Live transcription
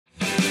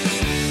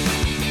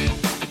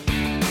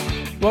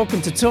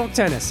Welcome to Talk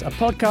Tennis, a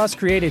podcast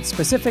created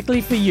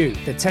specifically for you,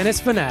 the tennis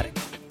fanatic.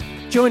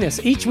 Join us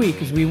each week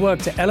as we work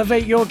to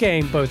elevate your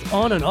game both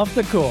on and off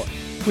the court.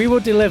 We will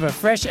deliver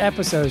fresh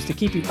episodes to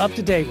keep you up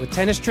to date with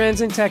tennis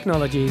trends and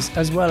technologies,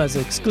 as well as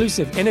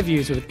exclusive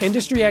interviews with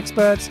industry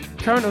experts,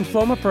 current and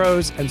former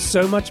pros, and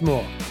so much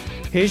more.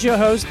 Here's your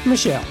host,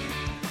 Michelle.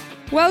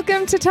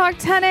 Welcome to Talk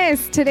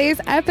Tennis.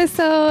 Today's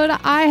episode,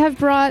 I have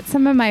brought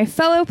some of my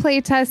fellow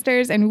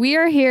playtesters, and we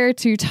are here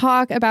to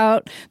talk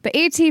about the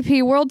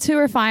ATP World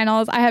Tour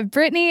Finals. I have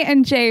Brittany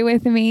and Jay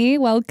with me.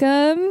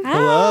 Welcome. Hi.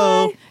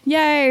 Hello.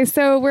 Yay.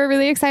 So we're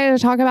really excited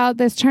to talk about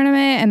this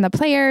tournament and the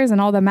players and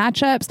all the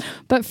matchups.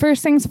 But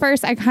first things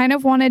first, I kind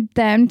of wanted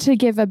them to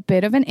give a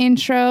bit of an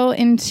intro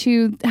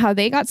into how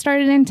they got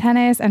started in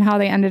tennis and how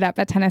they ended up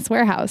at Tennis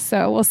Warehouse.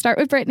 So we'll start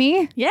with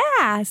Brittany.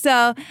 Yeah.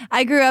 So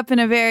I grew up in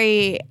a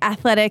very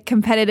athletic,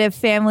 competitive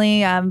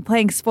family,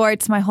 playing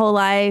sports my whole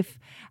life.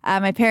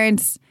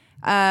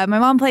 My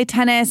mom played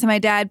tennis and my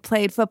dad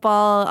played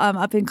football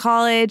up in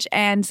college.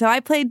 And so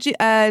I played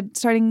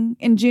starting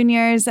in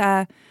juniors,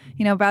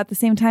 about the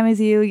same time as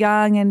you,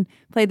 young, and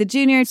played the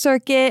junior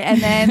circuit,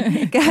 and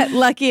then got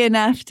lucky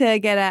enough to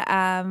get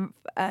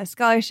a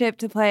scholarship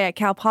to play at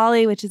Cal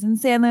Poly, which is in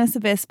San Luis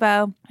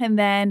Obispo. And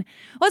then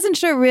wasn't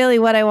sure really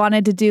what I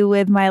wanted to do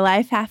with my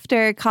life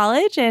after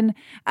college, and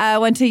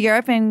went to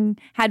Europe and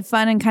had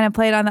fun and kind of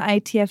played on the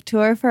ITF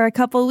tour for a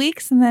couple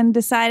weeks, and then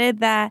decided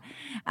that,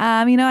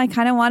 I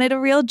kind of wanted a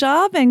real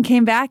job, and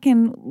came back,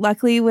 and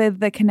luckily with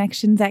the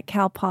connections at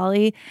Cal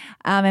Poly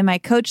and my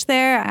coach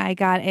there, I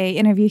got an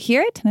interview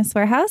here at Tennis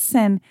Warehouse,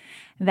 and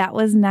that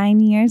was 9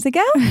 years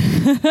ago.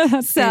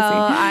 So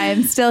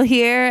I'm still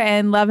here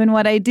and loving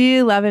what I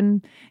do,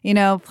 loving,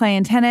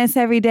 playing tennis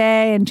every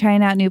day and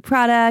trying out new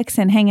products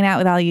and hanging out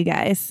with all you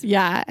guys.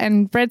 Yeah.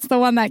 And Britt's the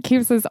one that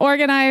keeps us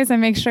organized and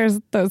makes sure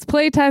those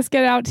play tests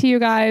get out to you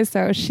guys.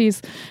 So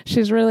she's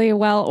really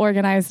well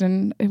organized,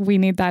 and we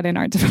need that in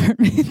our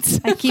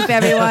department. I keep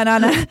everyone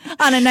on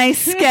a nice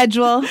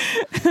schedule,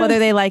 whether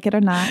they like it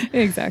or not.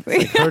 Exactly.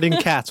 It's like herding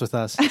cats with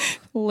us.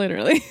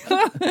 Literally.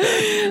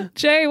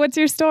 Jay, what's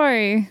your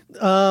story?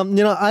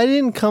 I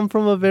didn't come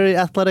from a very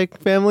athletic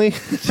family,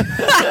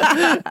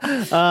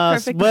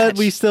 but match.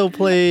 we still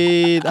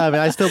played.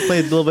 I still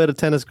played a little bit of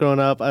tennis growing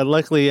up.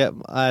 Luckily,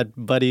 I had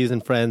buddies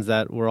and friends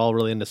that were all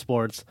really into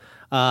sports.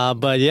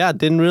 But yeah,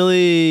 didn't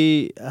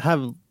really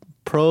have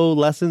pro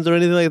lessons or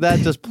anything like that.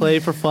 Just play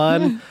for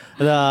fun.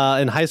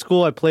 In high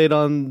school, I played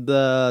on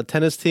the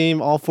tennis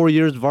team all 4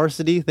 years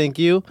varsity. Thank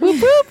you.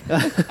 Whoop, whoop.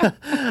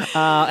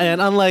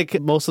 And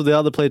unlike most of the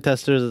other play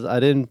testers,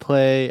 I didn't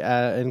play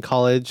in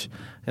college,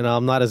 and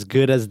I'm not as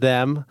good as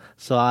them.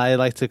 So I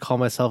like to call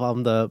myself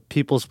I'm the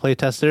people's play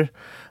tester.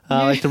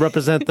 I like to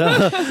represent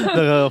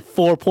the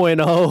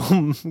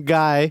 4.0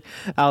 guy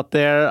out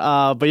there.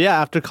 But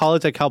yeah, after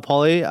college at Cal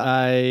Poly,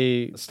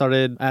 I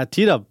started at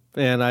T-Dub.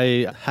 And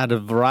I had a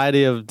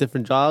variety of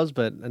different jobs,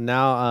 but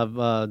now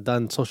I've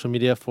done social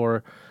media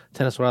for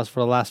Tennis Warehouse for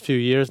the last few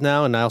years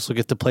now, and I also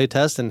get to play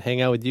test and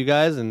hang out with you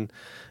guys. And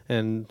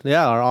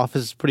yeah, our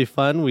office is pretty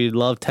fun. We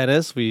love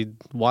tennis. We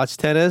watch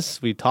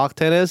tennis. We talk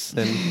tennis.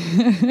 And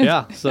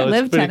yeah, so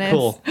it's pretty tennis.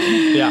 Cool.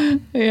 Yeah.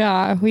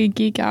 Yeah, we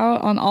geek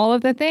out on all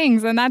of the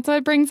things. And that's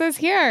what brings us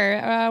here.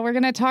 We're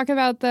going to talk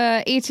about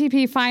the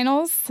ATP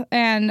finals.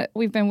 And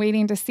we've been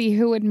waiting to see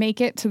who would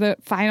make it to the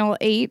final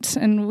 8.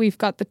 And we've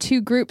got the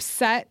 2 groups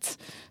set.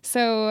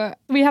 So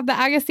we have the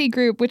Agassi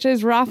group, which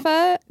is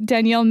Rafa,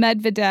 Daniil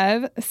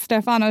Medvedev,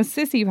 Stefanos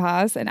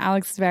Tsitsipas, and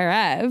Alex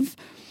Zverev.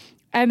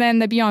 And then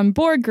the Bjorn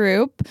Borg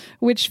group,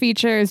 which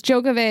features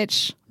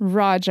Djokovic,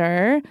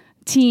 Roger,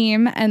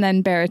 Thiem, and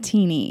then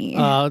Berrettini.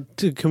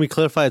 Can we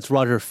clarify it's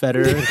Roger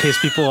Federer in case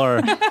people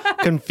are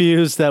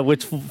confused that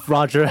which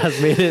Roger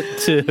has made it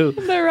to?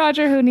 The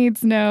Roger who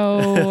needs no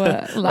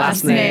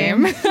last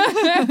name.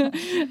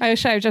 I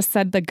wish I just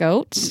said the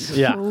GOAT.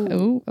 Yeah.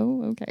 Oh,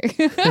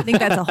 okay. I think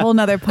that's a whole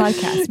nother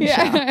podcast,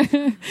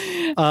 Michelle.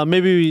 Yeah.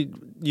 Maybe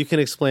you can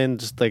explain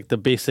just like the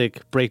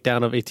basic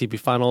breakdown of ATP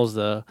finals,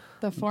 the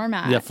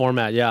format. Yeah,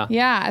 format, yeah.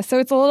 Yeah, so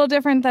it's a little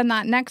different than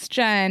that next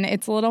gen.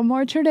 It's a little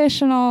more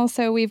traditional.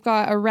 So we've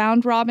got a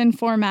round robin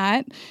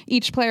format.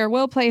 Each player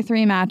will play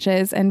 3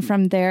 matches, and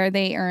from there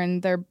they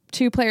earn their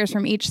 2 players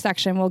from each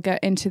section will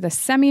get into the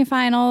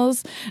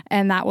semifinals,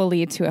 and that will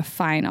lead to a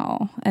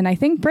final. And I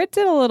think Britt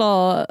did a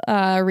little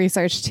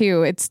research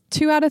too. It's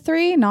 2 out of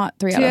 3, not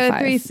 3 out of 5. 2 out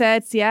of 3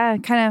 sets, yeah,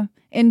 kind of.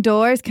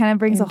 Indoors kind of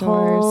brings a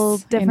whole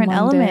different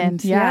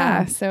element.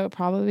 Yeah. So it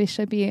probably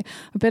should be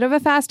a bit of a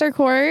faster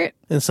court.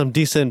 And some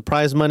decent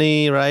prize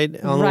money, right?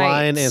 On the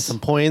line, and some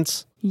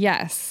points.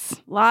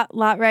 Yes. Lot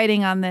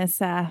riding on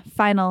this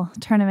final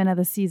tournament of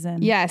the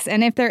season. Yes.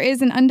 And if there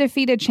is an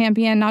undefeated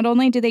champion, not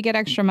only do they get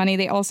extra money,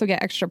 they also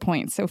get extra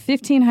points. So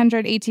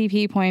 1,500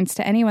 ATP points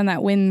to anyone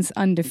that wins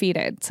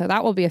undefeated. So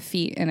that will be a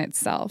feat in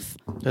itself.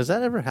 Has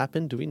that ever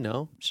happened? Do we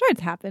know? Sure,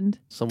 it's happened.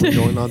 Someone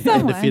going on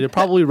undefeated.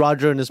 Probably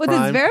Roger in his prime.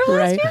 Was it Zverev last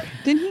Right. year?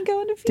 Didn't he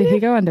go undefeated? Did he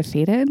go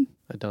undefeated?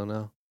 I don't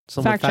know.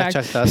 Someone Fact fact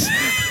checked us.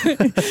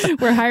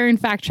 We're hiring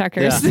fact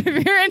checkers. Yeah.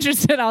 If you're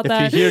interested out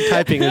there. If you hear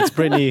typing, it's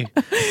Brittany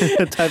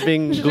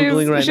typing,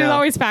 Googling right she's now.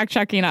 always fact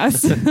checking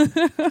us.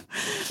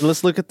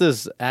 Let's look at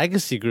this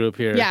Agassi group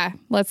here. Yeah,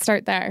 let's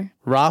start there.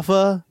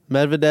 Rafa,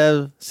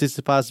 Medvedev,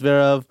 Tsitsipas,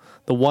 Zverev,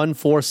 the 1,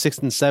 4, 6,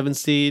 and 7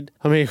 seed.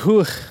 I mean,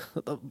 who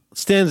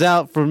stands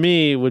out for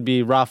me would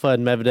be Rafa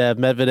and Medvedev.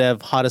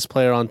 Medvedev, hottest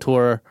player on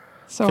tour,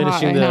 So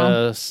finishing hot right now.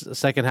 the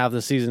second half of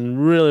the season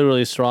really,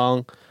 really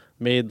strong.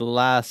 Made the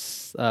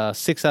last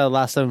 6 out of the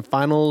last 7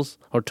 finals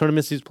or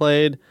tournaments he's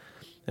played.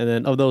 And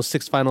then of those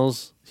 6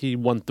 finals, he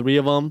won 3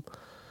 of them.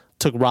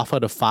 Took Rafa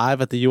to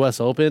 5 at the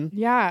U.S. Open.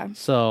 Yeah,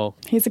 So,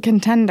 he's a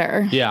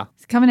contender. yeah.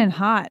 He's coming in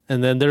hot.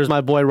 And then there's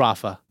my boy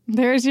Rafa.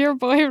 There's your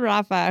boy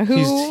Rafa,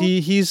 who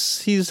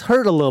He's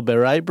hurt a little bit,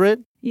 right,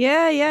 Britt?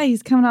 Yeah.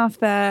 He's coming off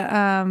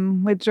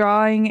the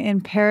withdrawing in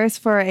Paris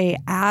for a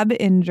ab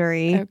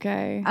injury.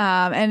 okay.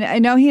 And I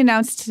know he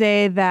announced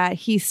today that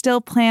he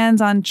still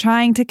plans on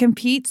trying to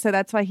compete, so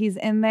that's why he's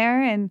in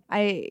there. And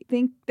I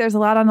think there's a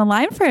lot on the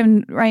line for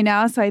him right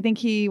now, so I think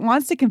he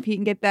wants to compete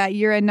and get that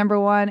year-end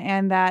 #1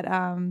 and that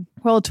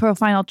World Tour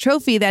Final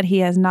trophy that he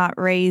has not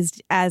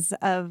raised as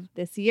of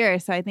this year.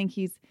 So I think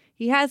he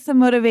has some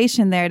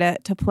motivation there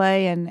to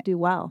play and do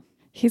well.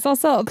 He's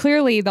also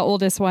clearly the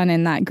oldest one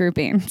in that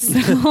grouping. So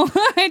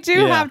I do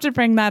Yeah. have to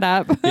bring that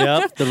up.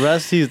 Yep. The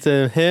rest, he's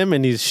him,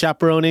 and he's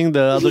chaperoning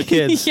the other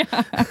kids.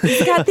 Yeah.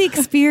 He's got the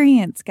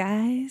experience,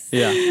 guys.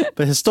 Yeah.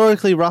 But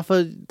historically,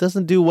 Rafa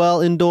doesn't do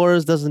well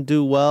indoors, doesn't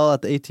do well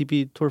at the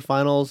ATP Tour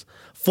Finals.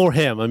 For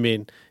him, I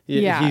mean,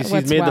 Yeah, he's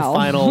what's made the well.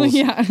 finals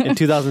Yeah. in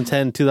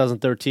 2010,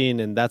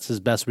 2013, and that's his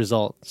best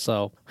result.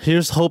 So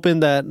here's hoping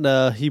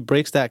that he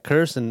breaks that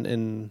curse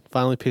and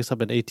finally picks up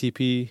an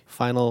ATP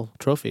final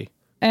trophy.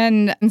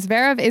 And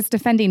Zverev is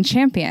defending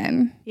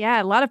champion.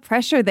 Yeah, a lot of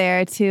pressure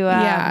there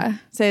to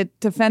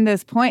defend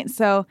those points.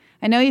 So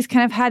I know he's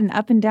kind of had an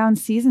up and down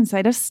season, so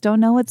I just don't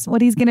know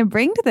what he's going to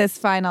bring to this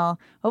final.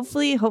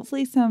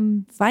 Hopefully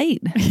some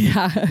fight.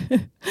 Yeah.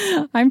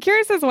 I'm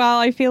curious as well.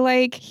 I feel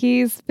like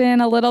he's been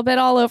a little bit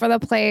all over the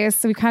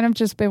place. We've kind of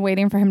just been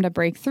waiting for him to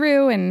break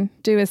through and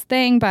do his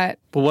thing. But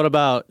what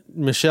about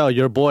Michelle,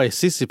 your boy,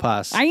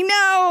 Tsitsipas? I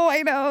know,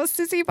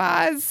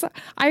 Tsitsipas.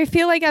 I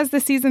feel like as the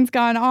season's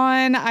gone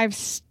on, I've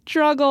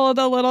struggled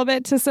a little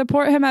bit to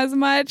support him as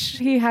much.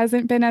 He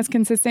hasn't been as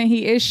consistent.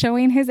 He is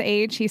showing his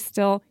age. He's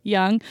still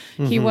young.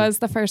 Mm-hmm. He was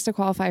the first to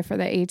qualify for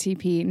the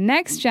ATP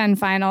Next Gen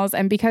Finals.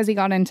 And because he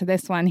got into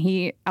this one,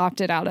 he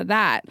opted out of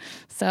that.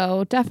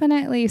 So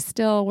definitely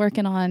still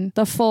working on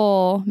the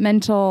full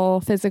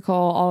mental, physical,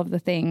 all of the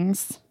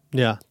things.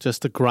 Yeah,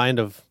 just the grind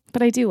of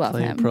But I do love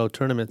playing him. pro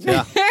tournaments.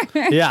 Yeah.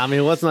 Yeah, I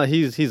mean, what's not?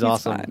 He's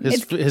awesome. fun.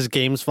 His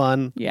game's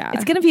fun. Yeah.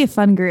 It's going to be a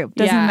fun group.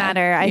 Doesn't Yeah,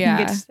 matter.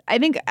 yeah. I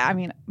think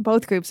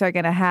both groups are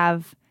going to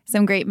have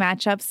some great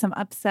matchups, some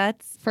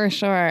upsets. For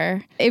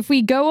sure. If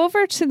we go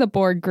over to the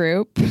board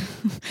group,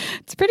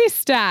 it's pretty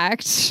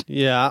stacked.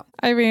 Yeah.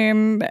 I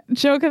mean,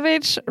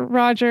 Djokovic,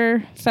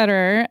 Roger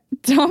Federer,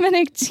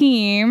 Dominic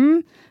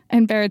Thiem,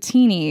 and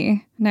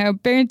Berrettini. Now,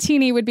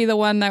 Berrettini would be the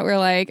one that we're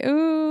like,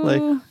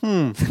 ooh,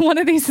 one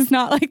of these is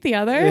not like the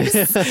others.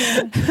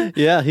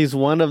 Yeah, he's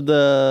one of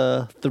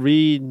the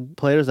 3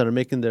 players that are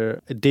making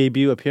their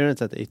debut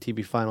appearance at the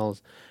ATP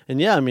Finals.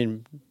 And yeah, I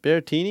mean,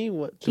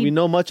 Berrettini, do we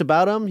know much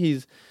about him?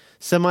 He's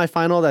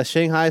semifinal at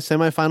Shanghai,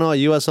 semifinal at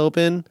U.S.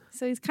 Open.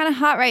 So he's kind of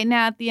hot right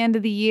now at the end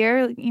of the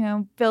year,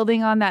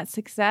 building on that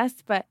success.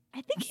 But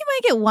I think he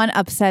might get one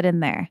upset in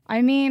there.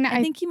 I mean,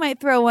 I think he might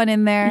throw one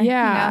in there.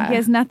 Yeah. He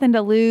has nothing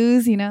to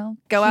lose,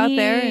 go out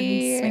there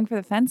and swing for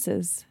the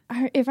fences.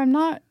 if I'm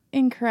not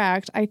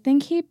incorrect, I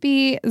think he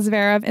beat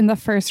Zverev in the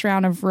first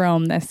round of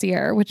Rome this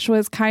year, which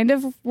was kind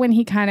of when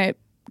he kind of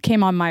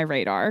came on my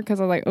radar because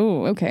I was like,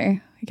 oh,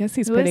 okay, I guess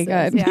he's pretty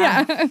good.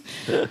 Yeah.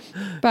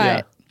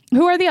 But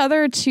who are the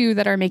other 2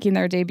 that are making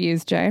their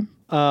debuts, Jay?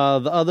 The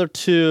other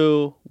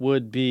 2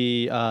 would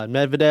be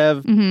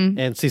Medvedev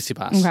and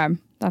Tsitsipas. Okay,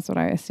 that's what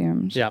I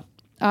assumed. Yeah.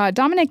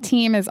 Dominic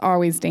Thiem is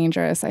always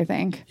dangerous, I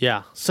think.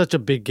 Yeah, such a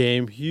big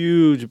game.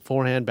 Huge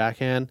forehand,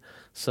 backhand.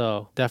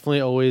 So definitely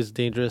always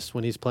dangerous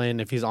when he's playing.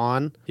 If he's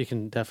on, he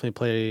can definitely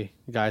play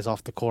guys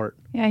off the court.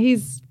 Yeah,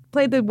 he's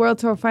played the World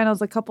Tour Finals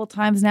a couple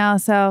times now.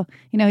 So,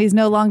 he's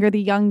no longer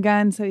the young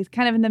gun. So he's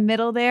kind of in the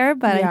middle there.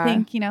 But I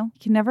think, you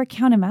can never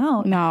count him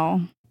out.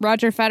 No.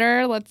 Roger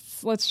Federer,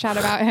 let's chat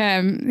about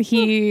him.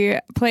 He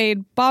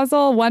played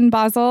Basel, won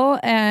Basel,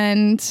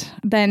 and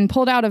then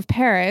pulled out of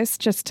Paris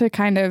just to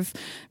kind of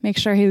make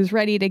sure he was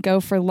ready to go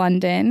for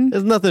London. It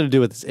has nothing to do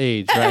with his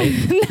age, right?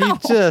 No.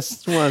 He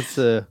just wants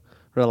to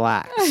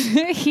relax.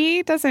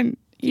 He doesn't,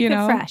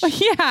 fresh.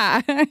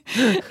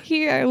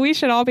 Yeah. We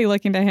should all be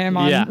looking to him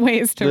on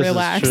ways to this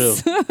relax.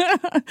 is true.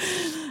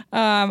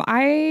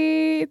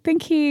 I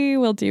think he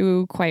will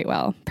do quite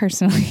well,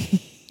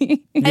 personally. I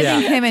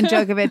think him and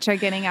Djokovic are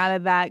getting out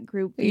of that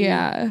group.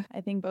 Yeah. I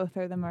think both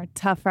of them are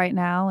tough right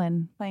now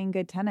and playing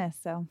good tennis.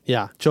 So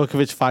Yeah,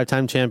 Djokovic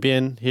 5-time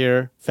champion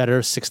here. Federer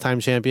 6-time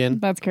champion.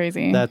 That's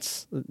crazy.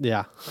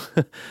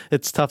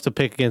 It's tough to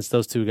pick against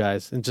those 2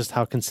 guys and just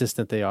how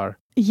consistent they are.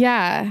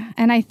 Yeah.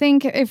 And I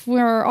think if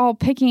we're all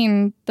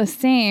picking the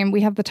same,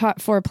 we have the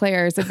top 4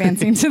 players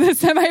advancing to the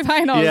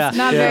semifinals. Yeah.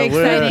 Not very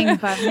exciting,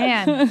 but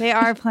man, they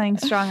are playing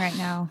strong right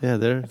now. Yeah,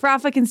 they're If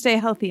Rafa can stay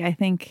healthy, I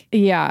think.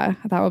 Yeah,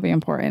 that will be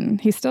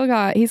important. He's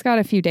got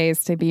a few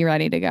days to be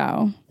ready to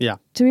go. yeah.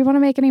 Do we want to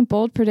make any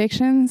bold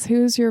predictions?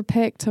 Who's your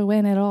pick to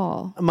win it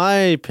all?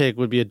 My pick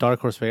would be a dark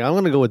horse pick. I'm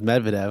going to go with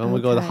Medvedev. I'm going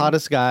to go with the Okay.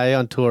 hottest guy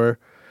on tour.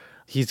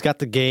 He's got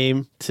the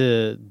game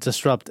to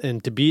disrupt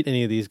and to beat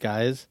any of these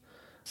guys.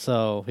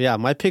 So, yeah,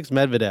 my pick's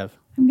Medvedev.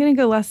 I'm going to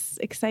go less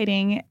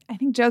exciting. I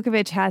think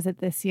Djokovic has it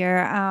this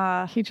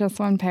year. He just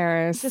won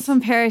Paris. Just on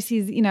Paris,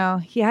 he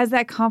has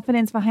that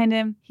confidence behind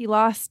him. He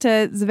lost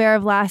to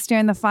Zverev last year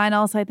in the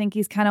final, so I think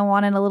he's kind of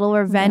wanting a little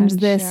revenge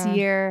this yeah.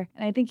 year.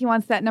 And I think he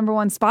wants that number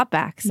 1 spot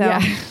back. So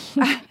Yeah.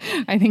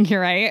 I think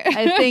you're right.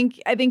 I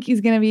think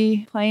he's going to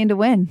be playing to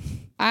win.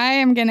 I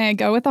am going to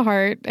go with the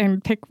heart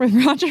and pick with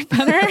Roger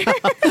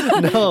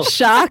Federer. No.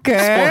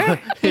 Shocker.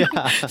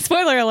 Yeah.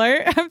 Spoiler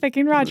alert, I'm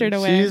picking Roger to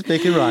win. She's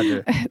picking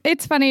Roger.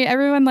 It's funny.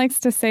 Everyone likes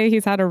to say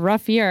he's had a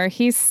rough year.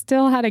 He's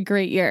still had a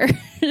great year.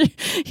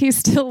 He's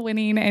still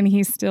winning and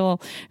he's still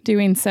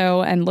doing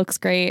so and looks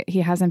great.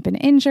 He hasn't been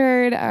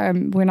injured.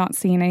 We're not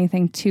seeing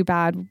anything too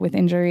bad with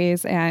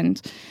injuries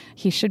and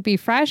he should be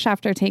fresh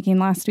after taking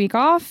last week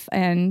off.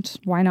 And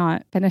why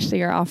not finish the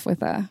year off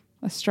with a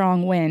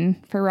strong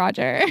win for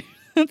Roger?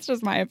 That's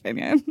just my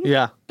opinion.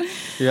 Yeah.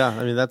 Yeah.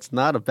 I mean, that's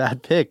not a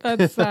bad pick.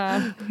 That's,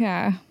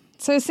 yeah.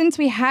 So since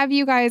we have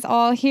you guys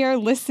all here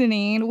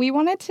listening, we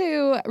wanted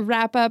to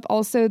wrap up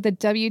also the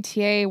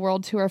WTA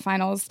World Tour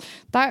Finals.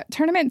 That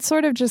tournament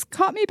sort of just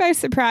caught me by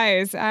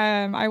surprise.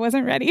 I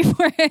wasn't ready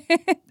for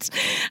it.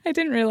 I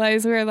didn't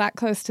realize we were that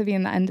close to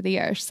being the end of the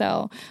year.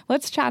 So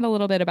let's chat a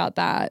little bit about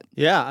that.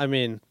 Yeah. I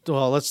mean,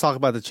 well, let's talk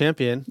about the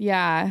champion.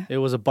 Yeah, It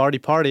was a Barty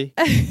party.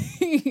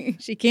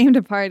 She came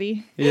to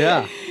party.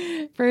 Yeah.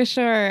 for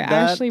sure.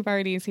 Ashley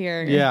Barty's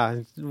here.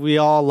 Yeah. We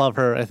all love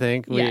her, I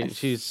think. Yes.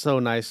 She's so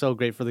nice, so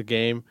great for the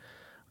game.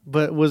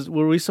 But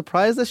were we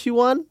surprised that she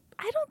won?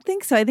 I don't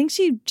think so. I think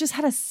she just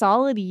had a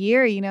solid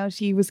year.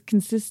 She was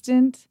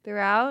consistent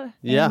throughout.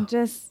 Yeah. And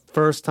just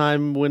First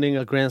time winning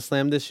a Grand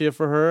Slam this year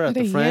for her at What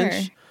the a French.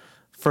 year.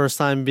 First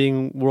time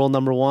being world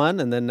number 1,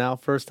 and then now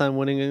first time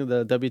winning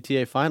the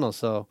WTA final.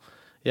 So,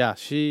 yeah,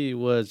 she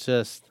was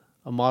just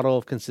a model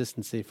of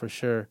consistency for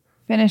sure.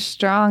 finished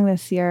strong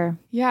this year.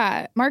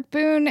 Yeah. Mark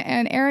Boone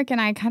and Eric and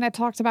I kind of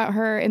talked about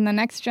her in the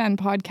Next Gen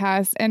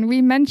podcast, and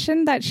we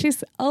mentioned that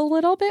she's a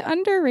little bit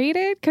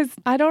underrated because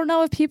I don't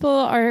know if people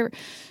are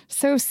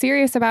so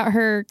serious about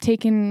her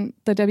taking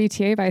the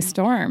WTA by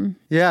storm.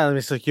 Yeah, I mean,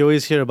 it's like you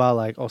always hear about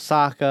like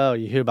Osaka, or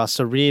you hear about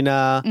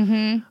Serena,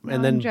 and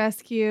then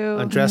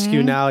Andreescu.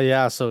 Andreescu now.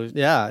 Yeah, so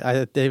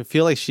yeah, I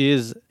feel like she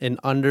is an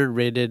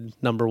underrated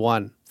number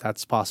 1.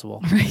 That's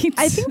possible. Right.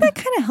 I think that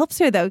kind of helps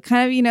her though.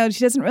 Kind of,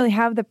 she doesn't really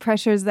have the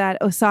pressures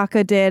that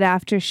Osaka did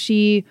after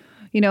she,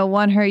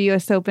 won her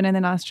US Open and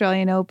then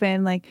Australian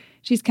Open. Like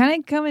she's kind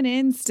of coming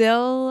in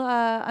still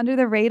under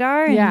the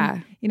radar.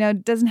 And, Yeah.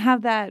 Doesn't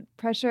have that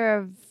pressure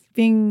of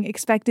being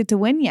expected to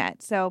win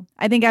yet. So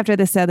I think after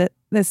this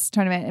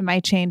tournament, it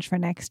might change for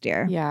next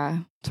year. Yeah.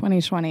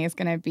 2020 is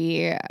going to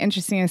be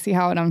interesting to see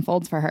how it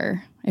unfolds for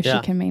her if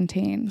Yeah. she can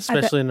maintain.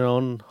 Especially in her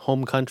own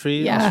home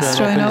country. Yeah.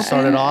 Australian Open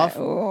started off.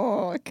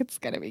 Oh, it's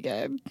going to be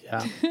good.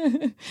 Yeah.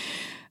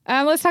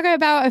 Let's talk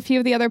about a few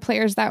of the other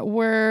players that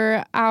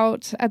were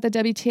out at the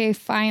WTA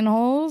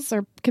finals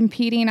or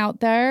competing out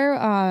there.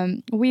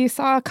 We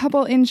saw a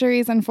couple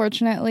injuries,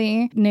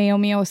 unfortunately.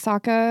 Naomi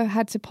Osaka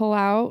had to pull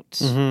out.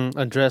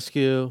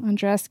 Andreescu.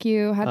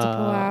 Andreescu had to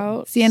pull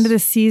out. It's the end of the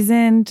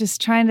season, just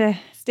trying to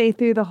stay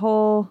through the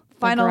whole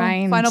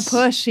final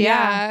push.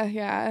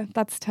 Yeah,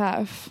 that's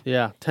tough.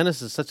 Yeah,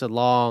 tennis is such a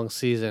long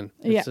season.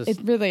 It's It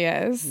really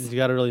is. you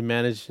got to really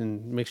manage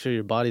and make sure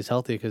your body's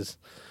healthy because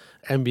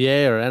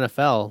NBA or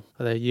NFL,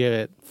 you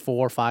get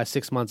 4, 5,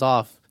 6 months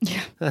off.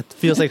 Yeah. That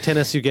feels like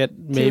tennis. You get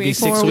maybe weeks.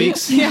 6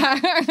 weeks. Yeah.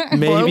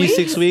 Maybe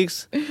 6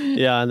 weeks.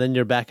 Yeah, and then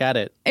you're back at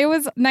it. It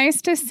was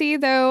nice to see,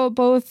 though,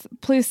 both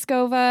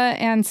Pliskova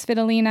and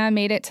Svitolina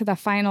made it to the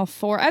Final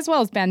Four, as well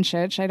as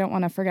Bencic. I don't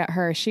want to forget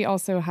her. She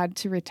also had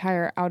to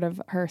retire out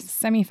of her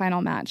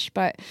semifinal match.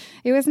 But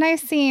it was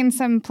nice seeing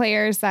some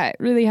players that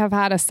really have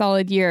had a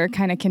solid year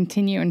kind of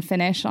continue and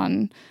finish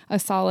on a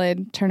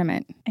solid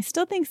tournament. I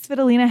still think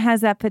Svitolina has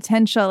that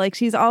potential. Like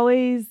she's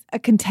always a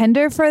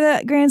contender for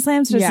the Grand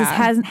Slams, just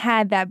hasn't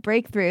had that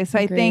breakthrough. So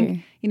Agree. I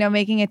think,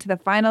 making it to the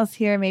finals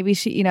here, maybe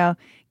she,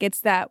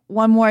 gets that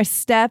one more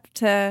step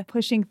to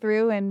pushing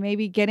through and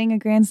maybe getting a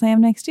Grand Slam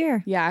next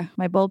year. Yeah.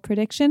 My bold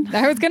prediction.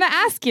 I was going to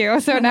ask you.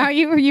 So now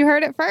you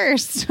heard it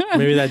first.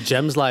 Maybe that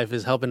Gems life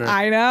is helping her.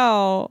 I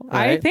know.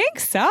 I Right? think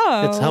so.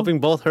 It's helping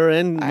both her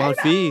and I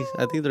Monfils.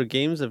 I think their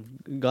games have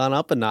gone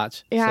up a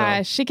notch. Yeah,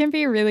 So, she can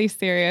be really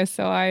serious.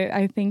 So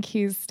I think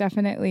he's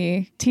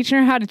definitely teaching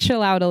her how to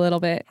chill out a little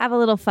bit. Have a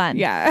little fun.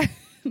 Yeah.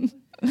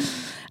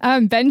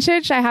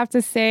 Bencic, I have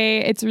to say,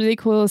 it's really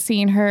cool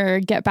seeing her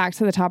get back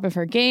to the top of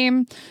her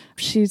game.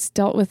 She's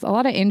dealt with a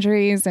lot of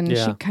injuries and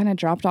she kind of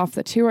dropped off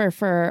the tour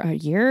for a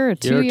year or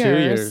 2 years. 2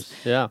 years,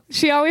 yeah.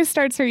 She always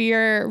starts her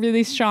year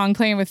really strong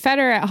playing with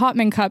Federer at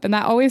Hopman Cup, and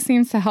that always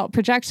seems to help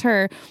project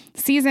her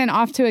season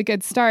off to a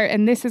good start.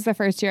 And this is the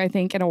first year, I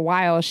think, in a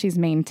while she's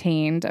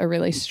maintained a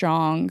really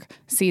strong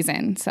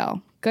season.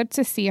 So good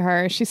to see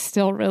her. She's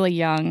still really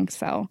young,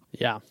 so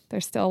yeah,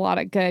 there's still a lot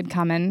of good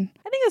coming.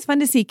 I think it was fun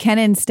to see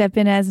Kenin step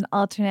in as an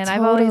alternate.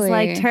 Totally. I've always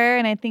liked her,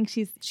 and I think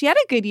she had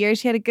a good year.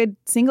 She had a good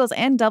singles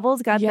and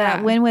doubles. Got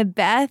that win with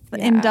Beth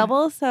in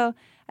doubles. So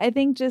I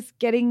think just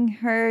getting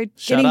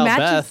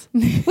matches,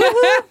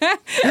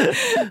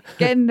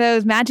 getting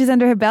those matches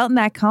under her belt and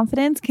that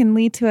confidence can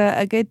lead to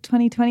a good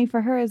 2020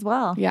 for her as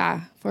well.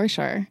 Yeah, for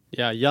sure.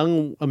 Yeah,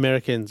 young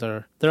Americans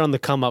they're on the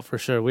come up for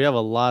sure. We have a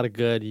lot of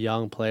good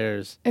young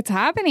players. It's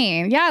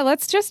happening. Yeah,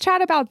 let's just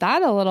chat about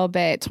that a little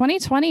bit.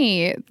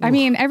 2020, I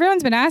mean,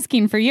 everyone's been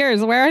asking for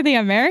years, where are the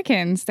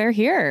Americans? They're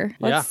here.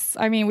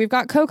 I mean, we've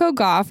got Coco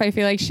Gauff. I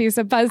feel like she's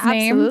a buzz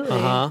name.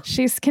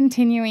 She's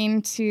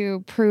continuing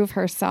to prove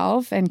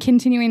herself and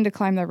continuing to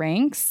climb the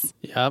ranks.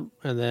 Yep.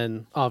 And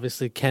then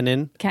obviously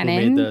Kenin. Who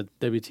made the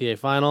WTA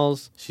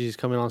finals. She's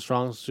coming on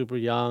strong, super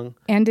young.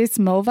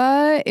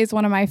 Andismova is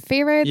one of my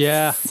favorites.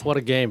 Yeah, what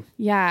a game.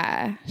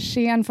 Yeah.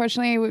 She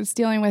unfortunately was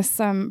dealing with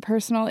some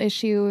personal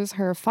issues.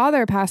 Her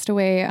father passed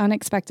away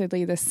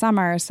unexpectedly this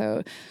summer,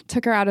 so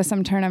took her out of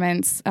some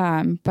tournaments,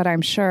 but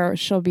I'm sure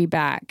she'll be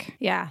back.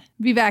 Yeah,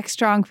 be back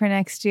strong for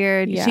next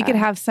year. Yeah. She could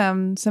have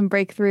some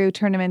breakthrough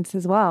tournaments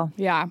as well.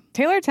 Yeah.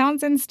 Taylor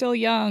Townsend's still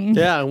young.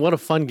 Yeah, and what a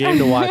fun game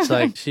to watch.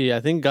 Like she, I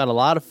think, got a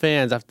lot of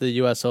fans after the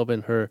U.S.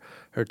 Open.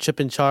 Her chip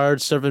and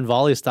charge, serve and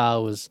volley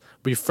style was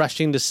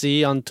refreshing to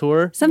see on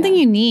tour. Something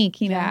unique,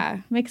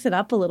 mix it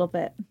up a little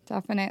bit.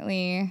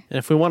 Definitely. And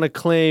if we want to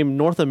claim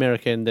North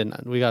American, then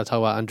we got to talk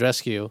about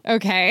Andreescu.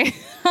 Okay.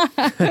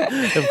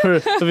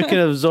 if we can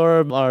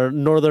absorb our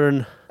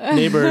northern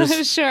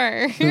neighbors,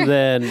 sure.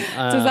 Then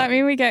does that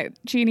mean we get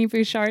Jeannie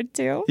Bouchard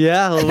too?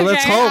 Yeah, well,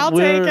 let's hope. I'll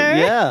take her.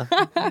 Yeah,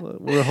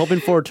 we're hoping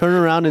for a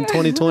turnaround in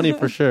 2020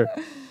 for sure.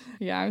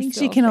 Yeah, I think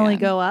she can only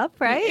go up,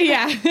 right?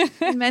 Yeah.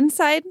 Men's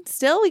side,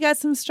 still, we got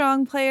some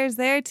strong players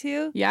there,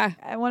 too. Yeah.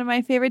 One of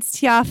my favorites,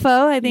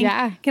 Tiafoe, I think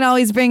can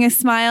always bring a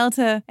smile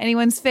to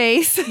anyone's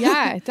face.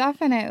 Yeah,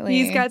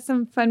 definitely. He's got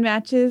some fun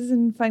matches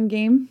and fun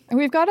game. And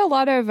we've got a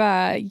lot of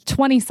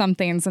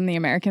 20-somethings on the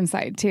American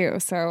side, too.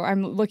 So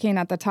I'm looking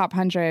at the top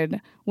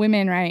 100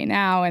 women right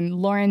now, and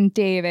Lauren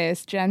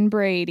Davis, Jen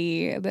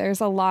Brady,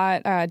 there's a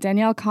lot,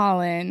 Danielle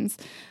Collins,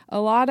 a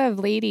lot of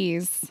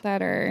ladies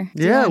that are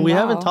doing we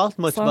well. haven't talked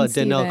much Sloane about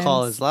Danielle Stevens.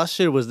 Collins. Last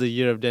year was the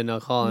year of Danielle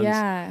Collins.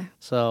 Yeah.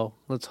 So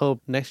let's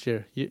hope next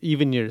year,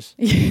 even years.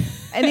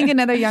 I think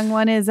another young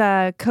one is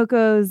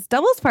Coco's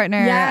doubles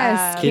partner.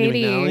 Yes,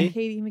 Katie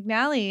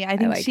McNally. I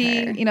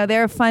think her.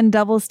 They're a fun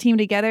doubles team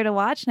together to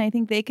watch, and I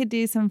think they could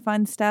do some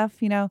fun stuff,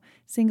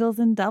 singles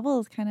and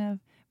doubles, kind of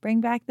bring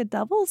back the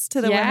doubles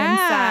to the women's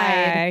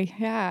side.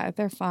 Yeah,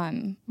 they're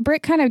fun.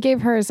 Britt kind of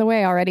gave hers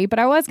away already, but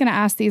I was going to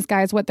ask these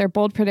guys what their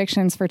bold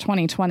predictions for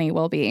 2020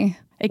 will be.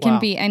 It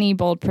can be any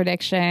bold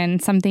prediction,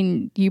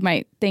 something you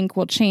might think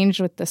will change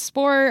with the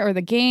sport or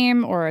the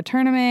game or a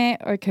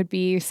tournament, or it could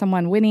be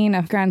someone winning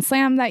a Grand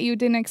Slam that you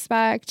didn't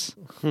expect.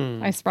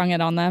 I sprung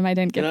it on them. I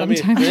didn't give them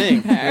time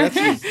to prepare.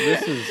 This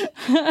is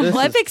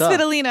Olympics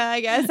Fidelina, I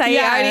guess. I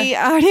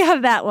already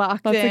have that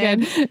locked in.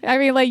 That's good. I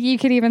mean, like, you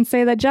could even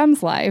say that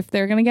Jem's life,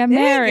 they're going to get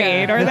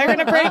married or they're going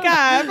to break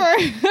up. Or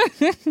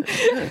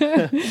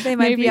they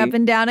might be up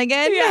and down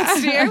again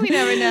next year. We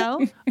never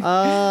know.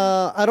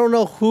 I don't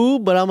know who,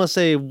 but I'm going to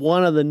say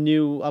one of the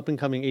new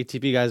up-and-coming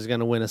ATP guys is going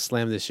to win a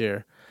slam this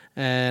year.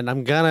 And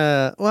I'm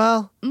gonna,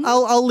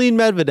 I'll lean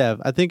Medvedev.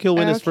 I think he'll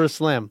win his first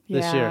slam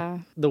this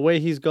year. The way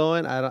he's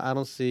going, I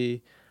don't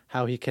see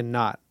how he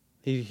cannot.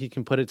 He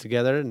can put it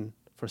together and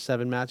for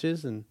 7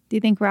 matches. And do you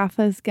think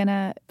Rafa's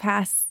gonna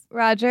pass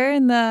Roger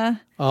in the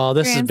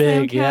this Grand is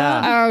big, Slam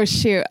yeah. Oh,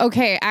 shoot.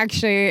 Okay,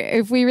 actually,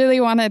 if we really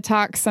want to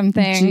talk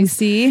something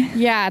juicy.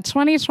 Yeah,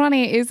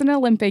 2020 is an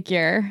Olympic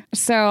year.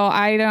 So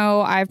I know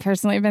I've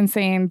personally been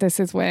saying this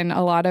is when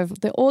a lot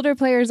of the older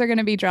players are going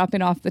to be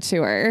dropping off the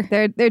tour.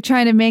 They're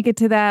trying to make it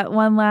to that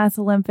one last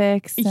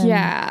Olympics.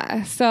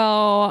 Yeah.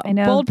 So I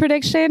know. Bold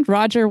prediction,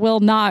 Roger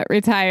will not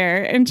retire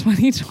in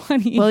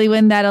 2020. Will he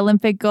win that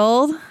Olympic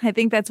gold? I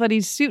think that's what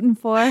he's shooting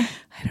for. I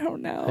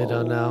don't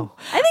know.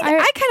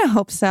 I kind of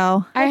hope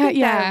so. I think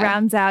that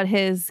rounds out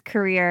his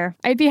career.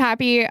 I'd be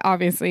happy.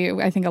 Obviously,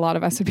 I think a lot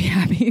of us would be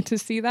happy to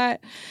see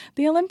that.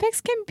 The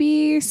Olympics can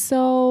be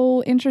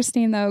so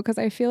interesting, though, because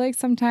I feel like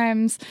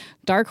sometimes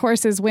dark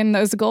horses win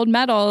those gold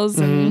medals.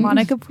 And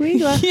Monica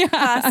Puig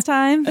last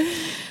time.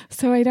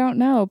 So I don't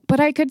know.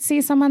 But I could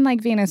see someone like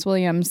Venus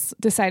Williams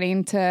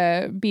deciding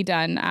to be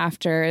done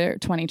after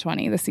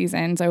 2020. The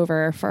season's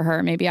over for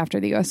her, maybe after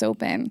the U.S.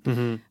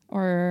 Open.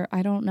 Or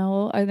I don't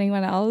know,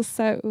 anyone else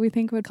that we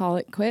think would call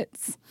it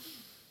quits?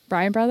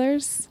 Bryan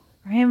Brothers?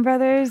 Bryan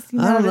Brothers?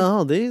 I don't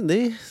know.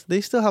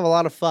 They still have a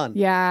lot of fun.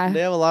 Yeah. They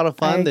have a lot of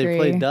fun. I They agree.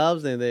 play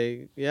dubs.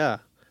 They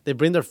they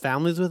bring their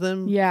families with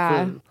them.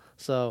 Yeah.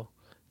 So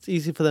it's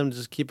easy for them to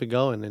just keep it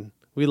going. And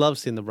we love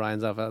seeing the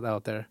Bryans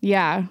out there.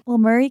 Yeah. Will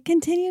Murray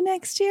continue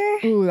next year?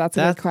 Ooh, that's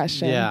a good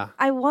question. Yeah.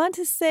 I want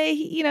to say,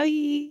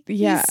 he's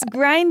Yeah.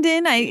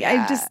 grinding.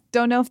 I just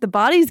don't know if the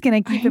body's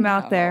going to keep him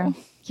out there. know.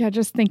 Yeah,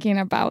 just thinking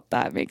about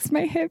that makes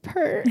my hip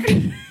hurt.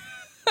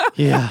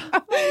 Yeah.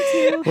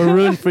 We're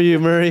rooting for you,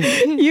 Murray.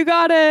 You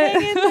got it.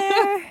 Hang in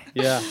there.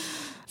 Yeah.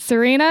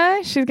 Serena,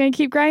 she's going to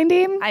keep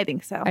grinding? I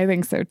think so. I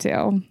think so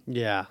too.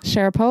 Yeah.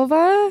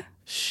 Sharapova?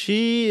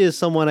 She is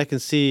someone I can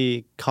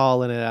see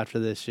calling it after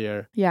this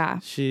year. Yeah.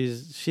 She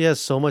has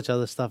so much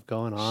other stuff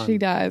going on. She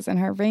does. And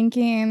her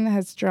ranking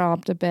has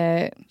dropped a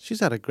bit.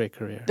 She's had a great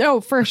career. Oh,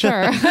 for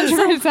sure.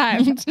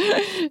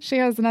 100%. She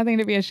has nothing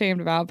to be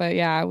ashamed about. But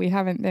yeah, we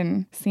haven't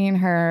been seeing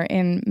her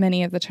in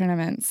many of the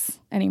tournaments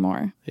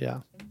anymore.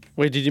 Yeah.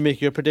 Wait, did you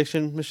make your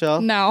prediction,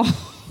 Michelle? No.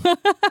 We're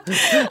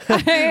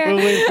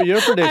waiting for your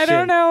prediction. I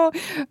don't know.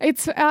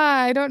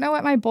 I don't know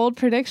what my bold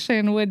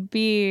prediction would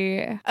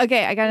be.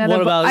 Okay, I got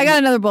What about-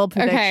 another bold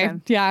prediction.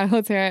 Okay. Yeah,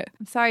 let's hear it.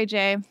 I'm sorry,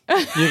 Jay.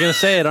 You're going to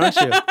say it, aren't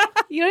you?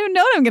 You don't even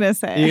know what I'm going to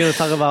say. You're going to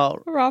talk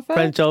about Rafa?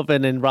 French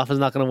Open and Rafa's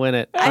not going to win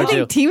it, I aren't you?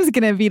 think Team's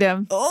going to beat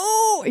him.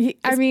 Oh, he's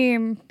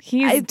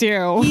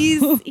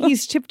due.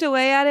 He's chipped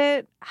away at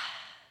it.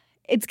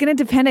 It's going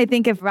to depend, I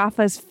think, if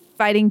Rafa's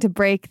fighting to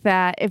break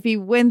that. If he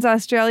wins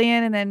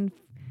Australian and then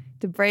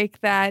to break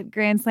that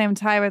Grand Slam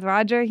tie with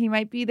Roger, he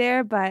might be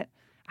there, but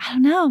I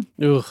don't know.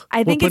 Ugh,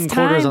 I think we're it's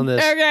putting quarters time. on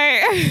this.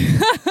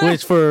 Okay.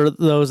 Which, for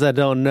those that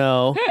don't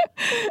know,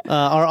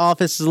 our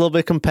office is a little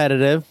bit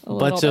competitive. A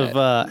Bunch little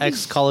of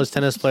ex-college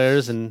tennis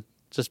players and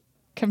just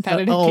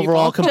Competitive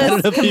overall people.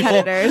 competitive Just people.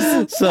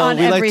 competitors So on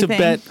we like to everything.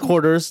 bet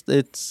quarters.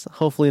 It's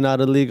hopefully not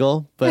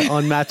illegal, but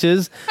on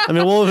matches. I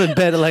mean, we'll even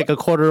bet like a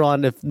quarter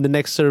on if the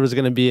next serve is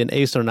going to be an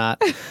ace or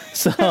not.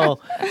 So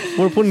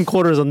we're putting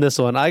quarters on this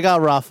one. I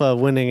got Rafa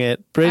winning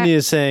it. Brittany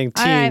is saying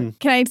All right, team.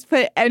 can I just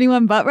put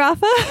anyone but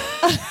Rafa?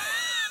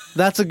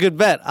 That's a good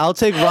bet. I'll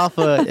take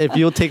Rafa if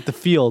you'll take the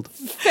field.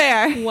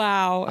 Fair.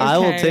 Wow. I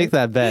will okay. take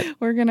that bet.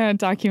 We're going to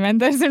document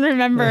this and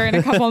remember in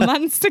a couple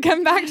months to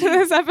come back to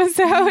this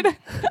episode.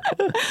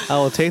 I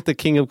will take the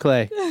king of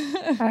clay.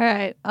 All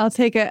right, I'll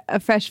take a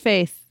fresh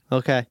face.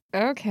 Okay.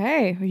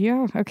 Okay.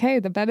 Yeah. Okay.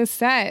 The bet is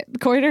set.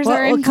 Quarters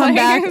are in We'll come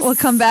back. place. We'll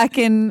come back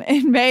in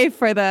May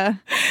for the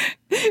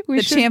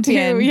We should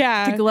champion do-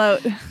 yeah. to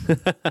gloat.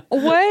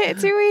 What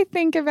do we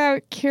think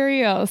about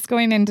Kyrgios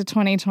going into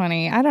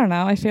 2020? I don't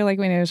know. I feel like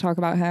we need to talk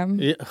about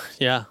him.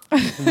 Yeah.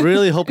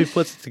 Really hope he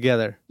puts it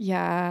together.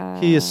 Yeah.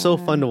 He is so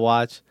fun to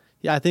watch.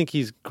 Yeah, I think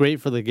he's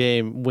great for the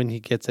game when he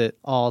gets it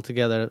all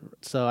together.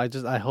 So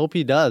I hope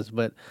he does.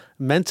 But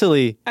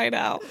mentally, I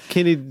know.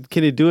 can he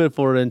do it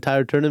for an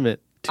entire tournament?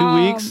 2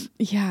 weeks?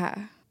 Yeah.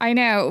 I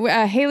know.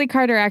 Haley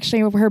Carter,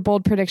 actually, her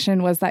bold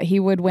prediction was that he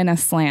would win a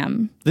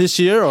slam. This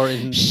year or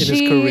in his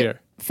career?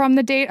 From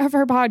the date of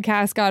her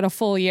podcast, got a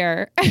full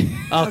year.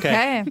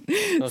 Okay.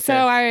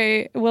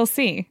 So we'll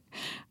see.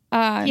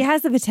 He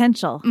has the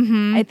potential.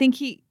 I think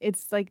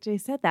it's like Jay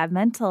said, that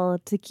mental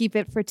to keep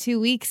it for 2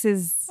 weeks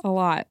is A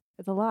lot.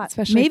 a lot.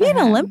 Especially maybe for in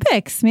him.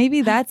 Olympics.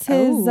 Maybe that's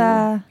his.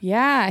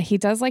 Yeah, he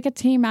does like a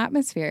team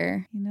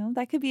atmosphere.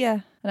 That could be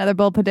another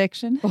bold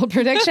prediction. Bold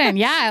prediction.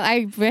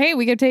 Yeah.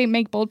 We could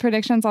make bold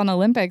predictions on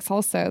Olympics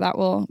also. That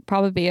will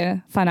probably be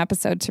a fun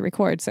episode to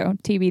record. So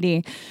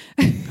TBD.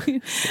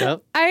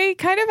 Yep. I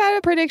kind of had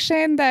a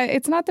prediction that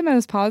it's not the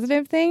most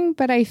positive thing,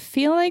 but I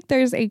feel like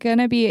there's going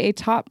to be a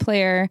top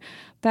player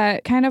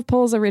that kind of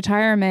pulls a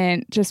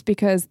retirement just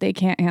because they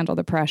can't handle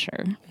the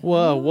pressure.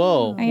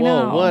 Whoa. I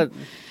know. Whoa. What?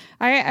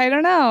 I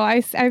don't know.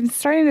 I'm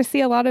starting to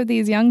see a lot of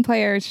these young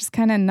players just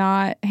kind of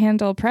not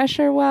handle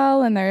pressure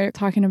well, and they're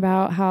talking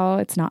about how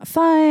it's not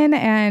fun.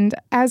 And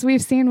as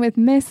we've seen with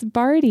Miss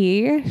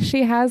Barty,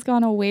 she has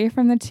gone away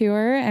from the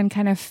tour and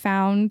kind of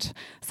found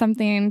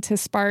something to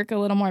spark a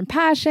little more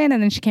passion.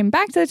 And then she came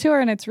back to the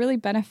tour, and it's really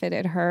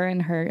benefited her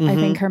and her, I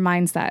think, her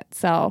mindset.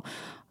 So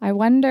I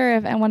wonder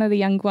if one of the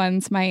young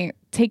ones might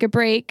take a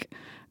break.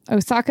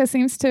 Osaka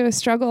seems to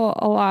struggle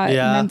a lot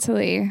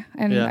mentally,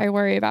 and I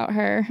worry about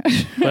her.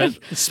 But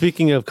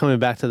speaking of coming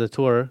back to the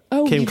tour,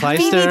 Kim Beat me to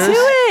Clijsters.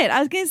 it. I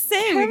was going to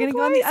say, we're going to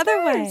go on the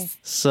other way.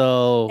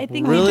 So I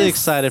think we really just-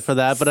 excited for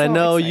that. But I so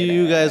know excited.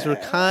 you guys were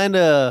kind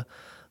of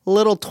a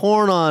little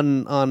torn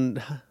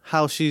on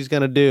how she's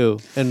going to do.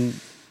 And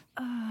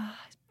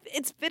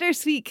It's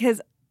bittersweet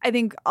because I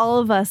think all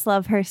of us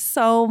love her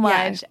so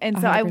much. And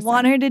so I 100%.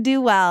 want her to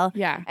do well.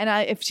 Yeah.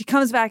 And if she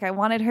comes back, I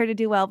wanted her to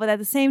do well. But at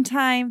the same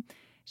time,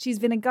 she's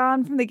been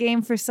gone from the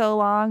game for so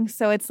long.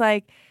 So it's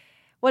like,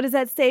 what does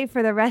that say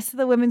for the rest of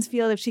the women's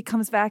field if she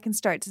comes back and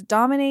starts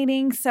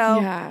dominating? So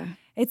Yeah.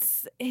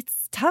 it's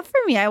tough for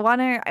me. I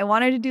want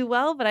her to do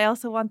well, but I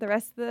also want the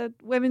rest of the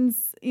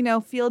women's,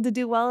 field to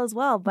do well as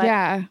well. But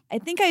Yeah. I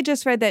think I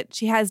just read that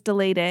she has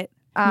delayed it.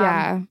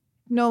 Yeah.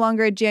 no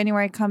longer a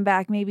January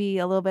comeback, maybe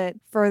a little bit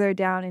further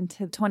down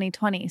into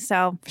 2020.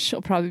 So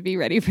she'll probably be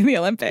ready for the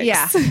Olympics.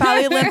 Yeah,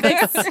 probably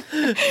Olympics.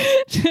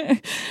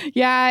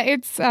 Yeah,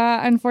 it's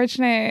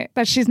unfortunate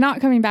that she's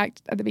not coming back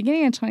at the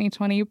beginning of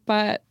 2020,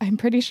 but I'm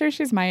pretty sure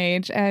she's my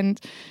age, and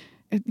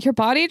your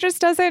body just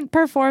doesn't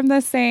perform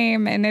the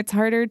same, and it's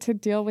harder to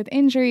deal with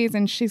injuries,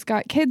 and she's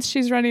got kids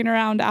she's running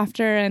around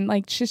after, and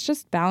like she's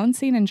just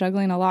balancing and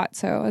juggling a lot.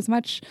 So as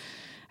much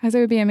as it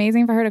would be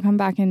amazing for her to come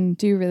back and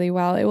do really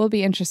well, it will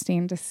be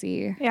interesting to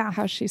see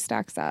how she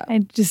stacks up. I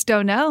just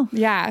don't know.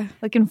 Yeah.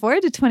 Looking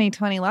forward to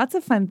 2020. Lots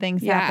of fun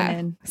things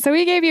happening. So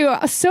we gave you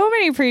so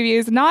many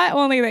previews, not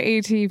only the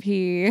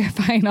ATP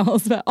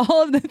finals, but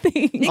all of the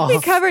things. I think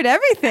we covered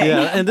everything.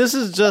 Yeah, and this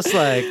is just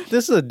like,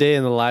 this is a day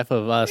in the life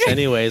of us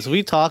anyways.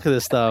 We talk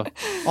this stuff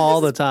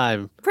all the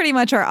time. Pretty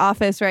much our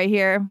office right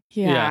here.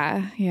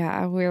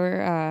 Yeah, we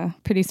were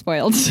pretty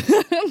spoiled.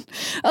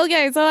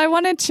 Okay, so I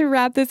wanted to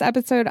wrap this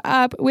episode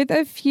up with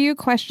a few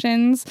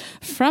questions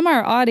from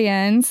our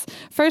audience.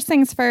 First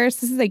things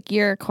first, this is a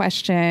gear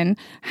question.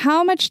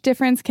 How much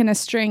difference can a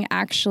string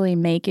actually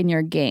make in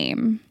your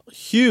game?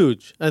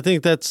 Huge. I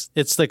think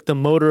it's like the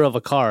motor of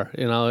a car.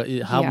 You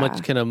know, how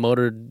much can a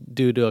motor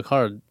do to a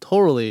car?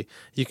 Totally.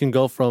 You can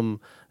go from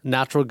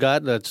natural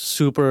gut that's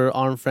super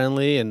arm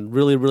friendly and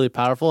really, really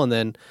powerful, and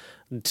then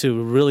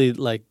to really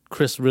like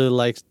Chris really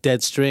likes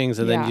dead strings,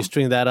 and then you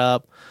string that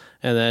up,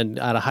 and then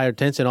at a higher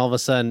tension, all of a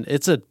sudden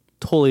it's a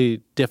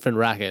totally different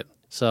racket.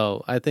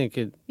 So I think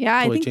it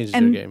totally changes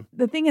your game.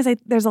 The thing is,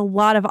 there's a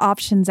lot of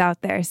options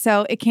out there,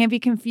 so it can be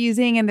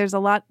confusing, and there's a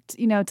lot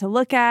to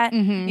look at.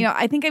 Mm-hmm.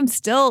 I think I'm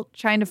still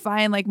trying to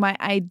find like my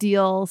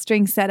ideal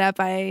string setup.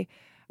 I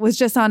was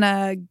just on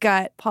a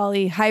gut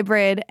poly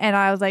hybrid, and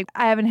I was like,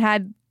 I haven't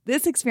had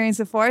this experience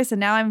before, so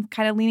now I'm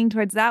kind of leaning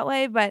towards that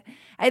way. But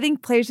I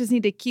think players just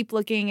need to keep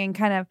looking and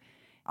kind of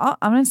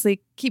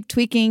honestly keep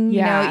tweaking.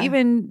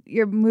 Even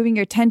you're moving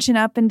your tension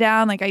up and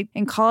down. Like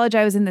in college,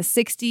 I was in the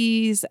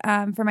 60s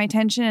for my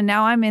tension, and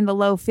now I'm in the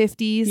low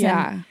 50s.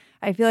 And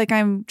I feel like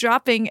I'm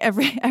dropping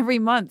every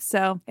month.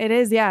 So it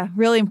is,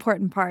 really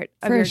important part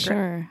of your grip. For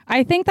sure.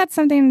 I think that's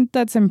something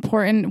that's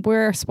important.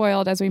 We're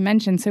spoiled, as we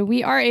mentioned. So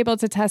we are able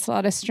to test a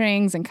lot of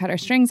strings and cut our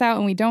strings out,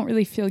 and we don't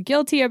really feel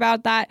guilty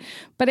about that.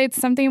 But it's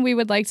something we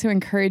would like to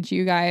encourage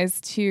you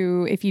guys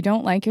to, if you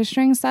don't like your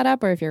string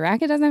setup or if your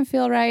racket doesn't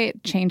feel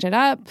right, change it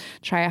up.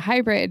 Try a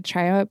hybrid,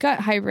 try a gut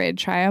hybrid,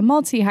 try a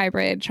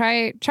multi-hybrid,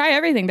 try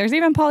everything. There's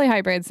even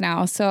polyhybrids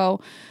now. So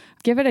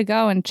give it a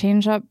go and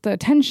change up the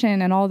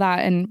tension and all that.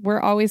 And we're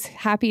always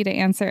happy to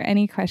answer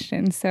any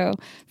questions. So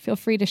feel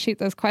free to shoot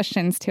those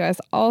questions to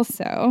us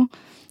also.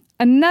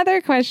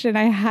 Another question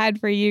I had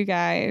for you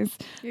guys.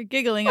 You're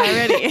giggling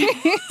already.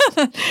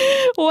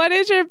 What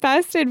is your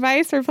best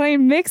advice for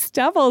playing mixed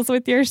doubles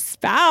with your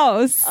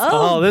spouse?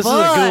 This is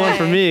a good one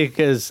for me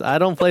because I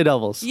don't play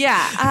doubles.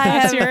 Yeah.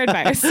 That's your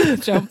advice.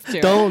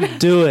 Don't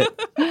do it.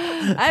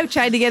 I've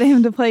tried to get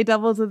him to play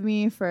doubles with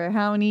me for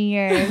how many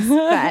years?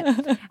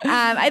 But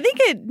I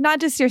think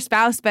not just your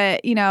spouse, but,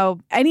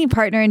 any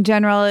partner in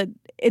general,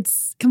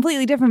 it's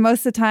completely different.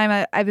 Most of the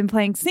time I've been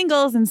playing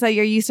singles, and so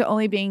you're used to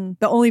only being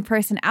the only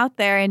person out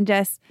there. And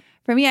just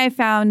for me, I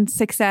found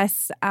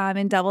success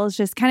in doubles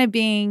just kind of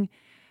being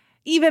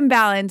even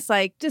balance,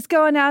 like just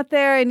going out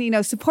there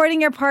and, supporting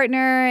your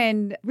partner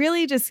and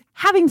really just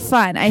having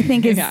fun, I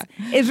think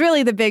is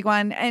really the big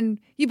one. And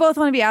you both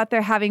want to be out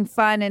there having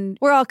fun, and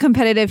we're all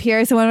competitive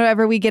here. So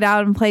whenever we get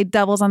out and play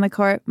doubles on the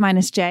court,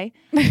 minus Jay,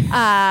 we're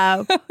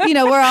all...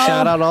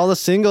 Shout out all the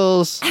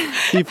singles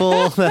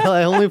people that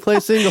I only play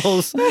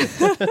singles.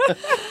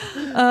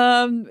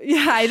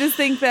 I just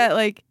think that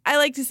I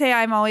like to say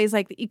I'm always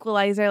like the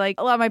equalizer. Like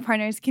a lot of my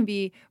partners can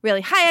be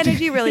really high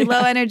energy, really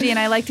low energy. And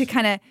I like to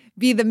kind of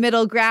be the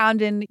middle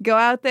ground and go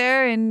out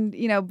there and,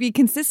 be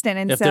consistent.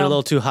 And if they're a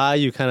little too high,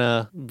 you kind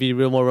of be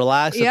real more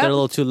relaxed. If they're a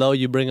little too low,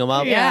 you bring them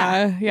up.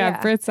 Yeah.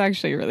 Britt's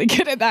actually really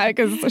good at that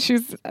because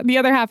she's the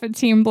other half of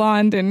Team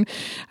Blonde, and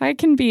I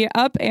can be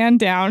up and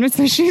down.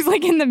 So she's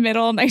like in the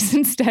middle, nice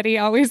and steady,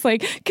 always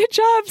like, good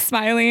job,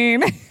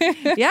 smiling.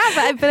 But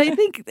I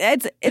think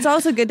it's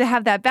also good to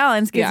have that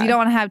balance because you don't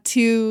want to have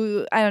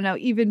two,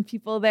 even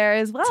people there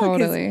as well.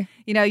 Totally.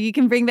 You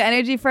can bring the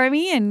energy for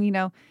me,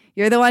 and,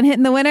 you're the one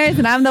hitting the winners,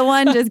 and I'm the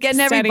one just getting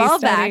every ball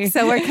back.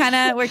 So we're kind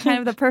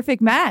of the perfect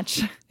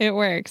match. It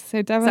works.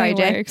 It definitely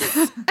works.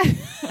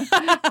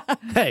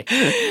 Hey,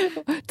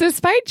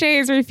 despite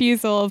Jay's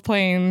refusal of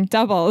playing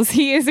doubles,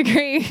 he's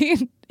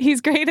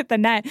great at the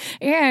net,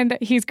 and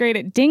he's great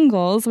at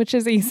dingles, which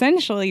is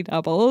essentially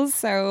doubles.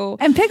 So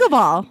and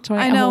pickleball.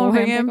 I know we're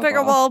bringing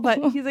pickleball, but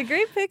he's a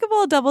great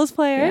pickleball doubles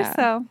player. Yeah.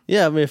 So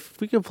I mean, if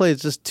we could play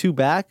just two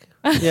back,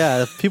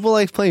 if people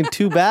like playing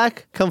two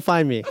back, come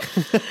find me.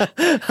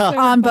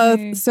 On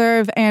both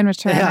serve and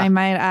return, I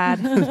might add.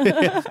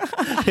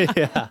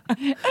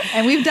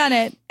 And we've done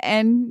it,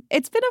 and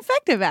it's been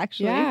effective,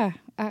 actually. Yeah.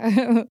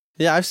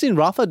 I've seen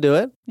Rafa do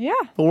it. Yeah.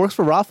 It works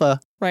for Rafa.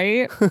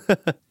 Right?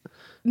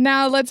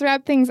 Now let's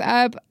wrap things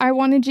up. I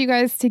wanted you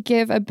guys to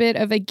give a bit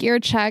of a gear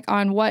check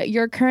on what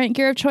your current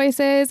gear of choice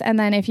is, and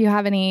then if you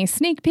have any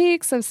sneak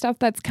peeks of stuff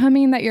that's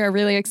coming that you're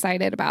really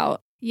excited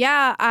about.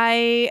 Yeah,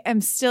 I am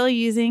still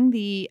using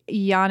the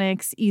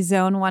Yonex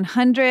eZone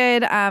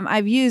 100.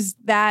 I've used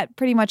that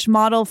pretty much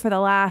model for the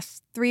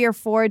last 3 or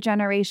 4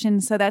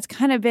 generations. So that's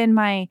kind of been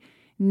my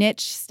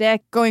niche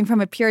stick. Going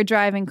from a pure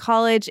drive in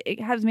college, it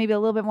has maybe a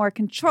little bit more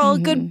control,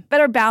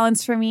 better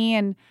balance for me.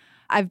 And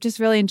I've just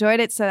really enjoyed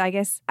it. So I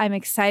guess I'm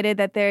excited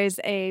that there's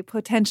a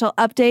potential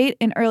update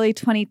in early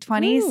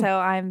 2020. Ooh. So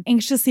I'm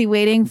anxiously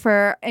waiting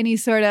for any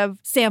sort of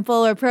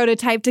sample or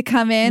prototype to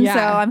come in. Yeah.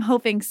 So I'm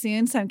hoping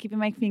soon. So I'm keeping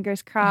my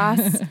fingers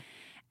crossed.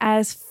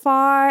 As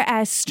far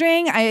as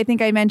string, I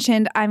think I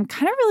mentioned I'm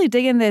kind of really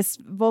digging this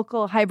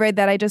vocal hybrid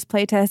that I just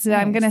play tested.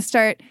 Nice. I'm going to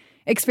start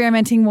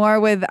experimenting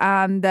more with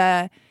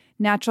the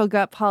natural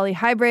gut poly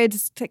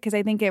hybrids because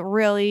I think it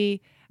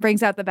really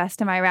brings out the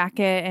best in my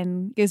racket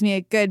and gives me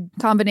a good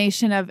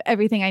combination of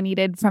everything I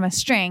needed from a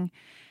string.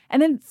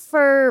 And then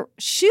for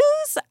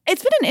shoes,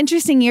 it's been an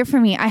interesting year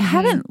for me. I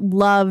haven't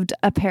loved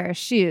a pair of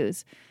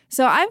shoes.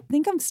 So I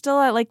think I'm still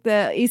at like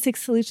the ASICS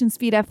Solution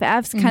Speed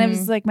FFs, kind of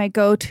is like my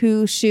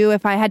go-to shoe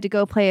if I had to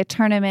go play a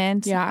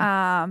tournament.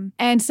 Yeah.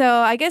 And so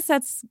I guess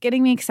that's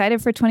getting me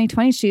excited for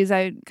 2020 shoes.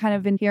 I've kind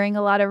of been hearing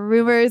a lot of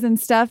rumors and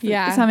stuff.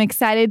 Yeah. So I'm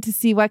excited to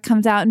see what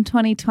comes out in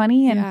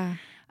 2020 and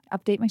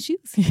update my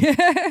shoes.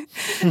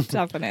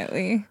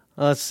 Definitely.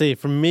 Let's see.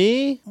 For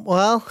me,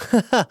 well,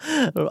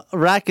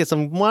 rackets.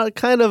 I'm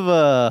kind of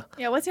a...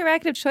 Yeah, what's your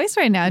racket of choice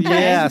right now, Jay?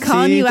 Yeah, I'm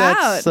calling you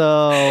out.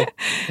 So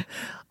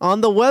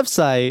on the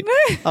website,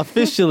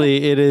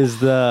 officially, it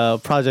is the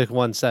Project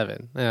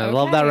 17. And I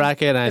love that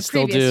racket, and I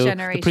still do.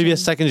 The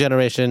previous second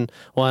generation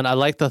one. I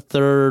like the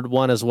third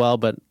one as well,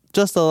 but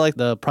just I like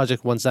the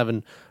Project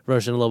 17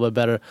 version a little bit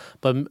better.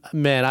 But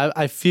man,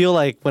 I feel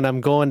like when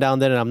I'm going down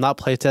there and I'm not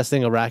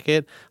playtesting a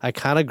racket, I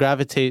kind of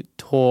gravitate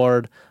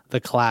toward the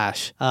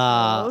Clash.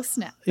 Oh,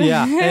 snap.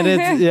 Yeah. And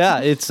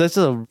it's such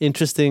an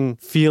interesting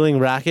feeling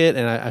racket.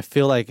 And I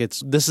feel like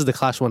this is the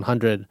Clash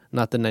 100,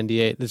 not the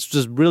 98. It's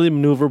just really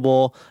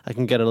maneuverable. I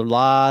can get a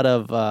lot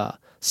of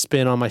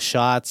spin on my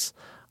shots.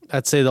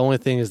 I'd say the only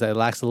thing is that it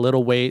lacks a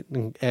little weight.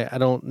 And I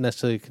don't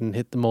necessarily can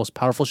hit the most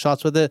powerful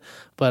shots with it,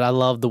 but I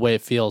love the way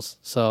it feels.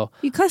 So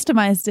you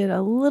customized it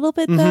a little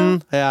bit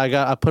though.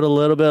 Yeah, I put a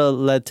little bit of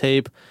lead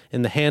tape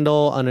in the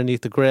handle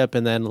underneath the grip,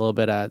 and then a little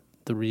bit at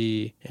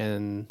 3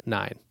 and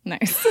 9.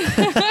 Nice.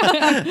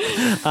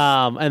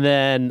 And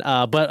then,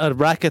 but a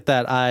racket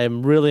that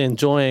I'm really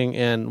enjoying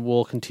and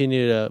will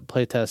continue to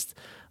play test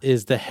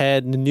is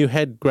the new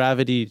Head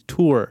Gravity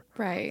Tour.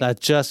 Right. That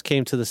just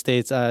came to the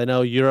States. I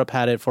know Europe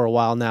had it for a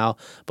while now,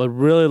 but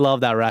really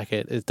love that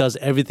racket. It does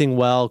everything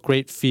well,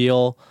 great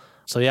feel.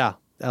 So yeah,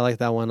 I like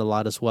that one a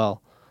lot as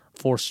well.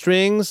 For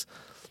strings,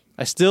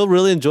 I still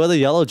really enjoy the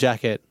Yellow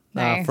Jacket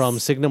from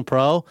Signum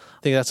Pro.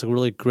 I think that's a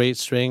really great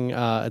string.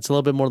 It's a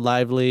little bit more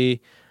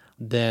lively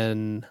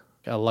than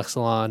a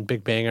Lexilon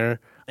Big Banger,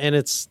 and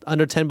it's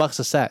under $10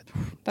 a set.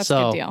 That's a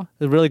good deal.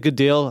 A really good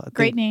deal.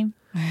 Great name.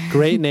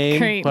 Great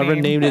name. Whoever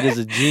named it is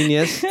a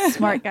genius.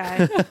 Smart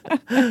guy.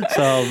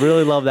 So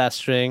really love that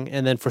string.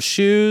 And then for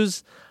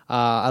shoes,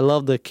 I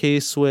love the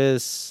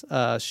K-Swiss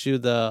shoe,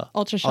 the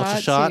Ultra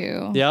Shot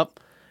too. Yep.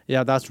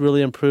 Yeah, that's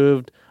really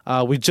improved.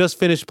 We just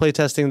finished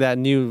playtesting that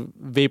new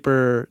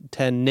Vapor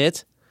 10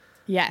 Knit.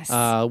 Yes.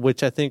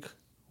 Which I think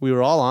we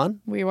were all on.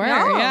 We were,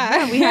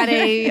 yeah. We had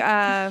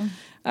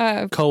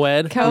a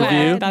co-ed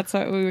review. That's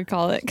what we would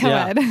call it.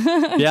 Co-ed.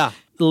 Yeah.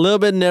 A little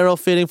bit narrow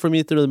fitting for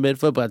me through the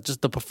midfoot, but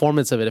just the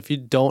performance of it. If you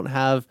don't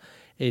have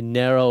a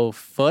narrow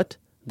foot,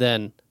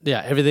 then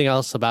yeah, everything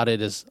else about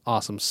it is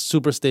awesome.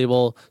 Super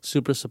stable,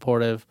 super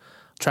supportive.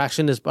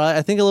 Traction is,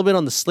 I think, a little bit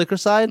on the slicker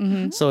side.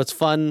 Mm-hmm. So it's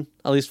fun,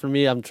 at least for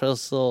me. I'm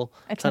still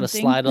trying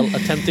to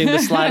attempting to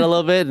slide a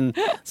little bit. And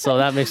so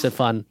that makes it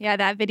fun. Yeah,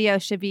 that video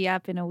should be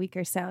up in a week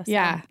or so.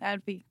 Yeah. That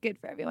would be good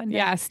for everyone.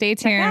 Yeah, stay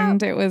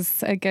tuned. It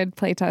was a good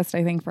playtest,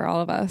 I think, for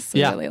all of us.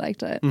 We really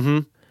liked it.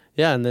 Mm-hmm.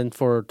 Yeah, and then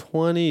for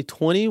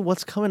 2020,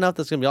 what's coming up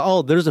that's going to be...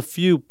 Oh, there's a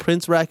few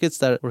Prince rackets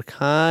that we're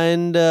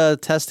kind of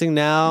testing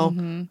now.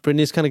 Mm-hmm.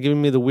 Brittany's kind of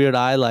giving me the weird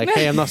eye, like,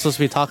 hey, I'm not supposed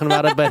to be talking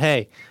about it, but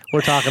hey,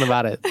 we're talking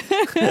about it.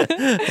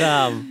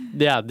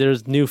 Yeah,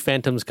 there's new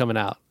Phantoms coming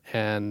out,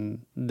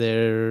 and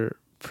they're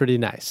pretty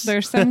nice.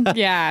 There's some,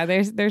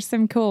 there's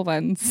some cool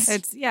ones.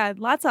 It's,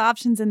 lots of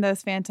options in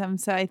those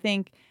Phantoms. So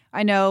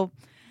I know,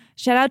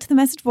 shout out to the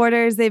message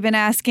boarders. They've been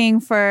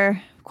asking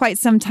for quite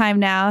some time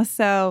now.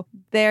 So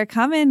they're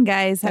coming,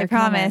 guys. I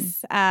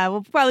promise.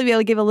 We'll probably be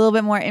able to give a little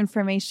bit more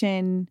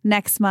information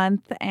next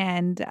month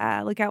and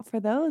look out for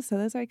those. So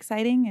those are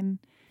exciting. And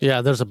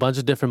yeah, there's a bunch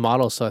of different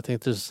models. So I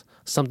think there's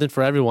something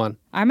for everyone.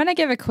 I'm going to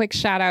give a quick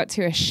shout out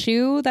to a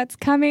shoe that's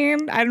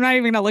coming. I'm not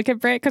even going to look at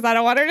Britt because I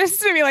don't want her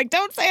just to be like,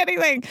 don't say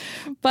anything.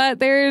 But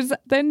there's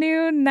the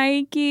new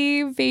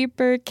Nike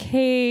Vapor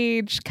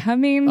Cage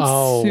coming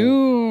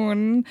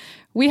soon.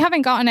 We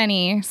haven't gotten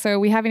any, so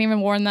we haven't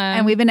even worn them.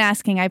 And we've been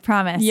asking, I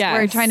promise. Yes.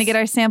 We're trying to get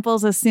our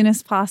samples as soon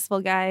as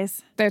possible,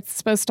 guys. It's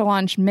supposed to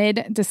launch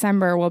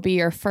mid-December will be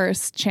your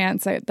first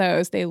chance at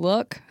those. They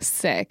look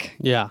sick.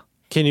 Yeah.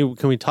 Can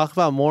we talk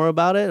about more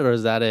about it, or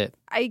is that it?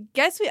 I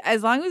guess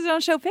as long as we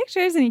don't show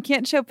pictures, and you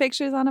can't show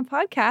pictures on a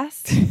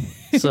podcast.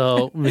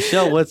 So,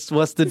 Michelle, what's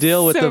the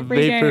deal with So the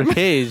Vapor pregame.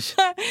 Cage?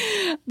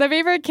 The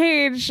Vapor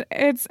Cage,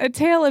 it's a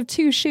tale of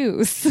two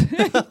shoes,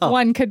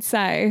 one could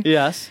say.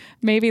 Yes.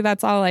 Maybe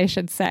that's all I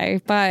should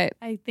say, but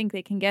I think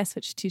they can guess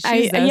which two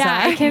shoes those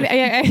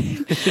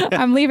are.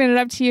 I'm leaving it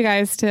up to you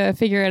guys to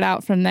figure it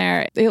out from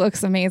there. It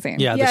looks amazing.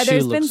 Yeah, Yeah, the shoe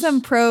there's been looks-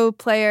 some pro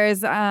players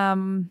that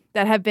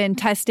have been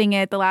testing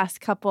it the last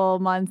couple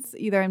months,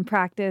 either in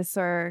practice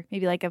or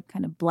maybe like a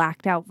kind of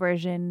blacked out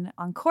version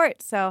on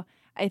court. So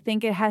I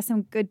think it has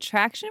some good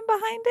traction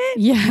behind it.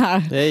 Yeah.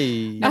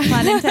 Hey. No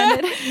pun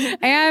intended.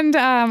 And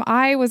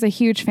I was a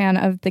huge fan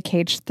of the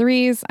Cage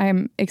 3s.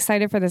 I'm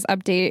excited for this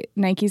update.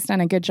 Nike's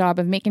done a good job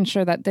of making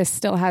sure that this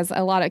still has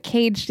a lot of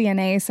Cage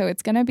DNA, so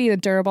it's going to be a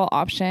durable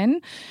option.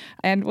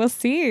 And we'll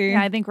see.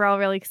 Yeah, I think we're all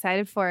really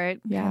excited for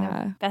it. Kind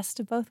Yeah. of best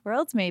of both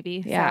worlds,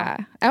 maybe. Yeah.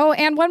 Oh,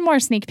 and one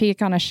more sneak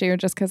peek on a shoe,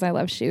 just because I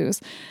love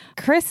shoes.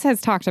 Chris has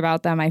talked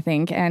about them, I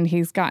think, and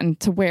he's gotten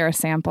to wear a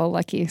sample,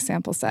 lucky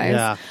sample size.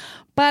 Yeah.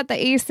 But the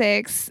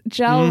ASICS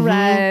Gel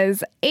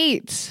Res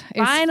 8 is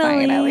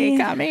finally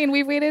coming.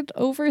 We've waited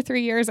over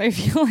 3 years. I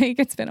feel like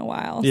it's been a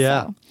while.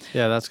 Yeah. So,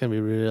 Yeah, that's going to be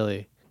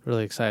really,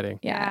 really exciting.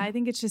 Yeah, I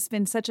think it's just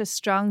been such a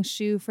strong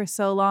shoe for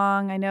so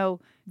long. I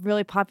know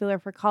really popular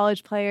for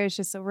college players,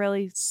 just a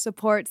really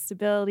support,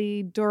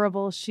 stability,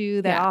 durable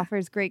shoe that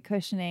offers great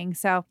cushioning.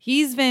 So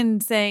he's been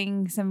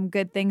saying some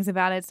good things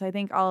about it. So I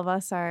think all of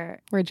us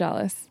are We're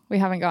jealous. We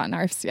haven't gotten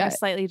ours yet.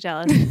 slightly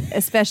jealous,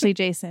 especially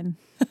Jason.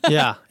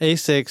 Yeah,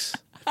 A6.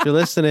 If you're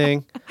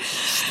listening,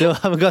 still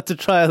haven't got to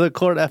try the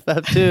Court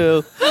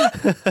FF2.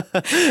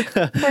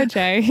 Poor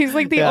Jay. He's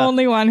like the Yeah.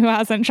 only one who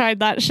hasn't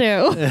tried that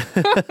shoe.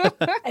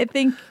 I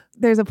think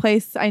there's a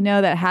place I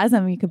know that has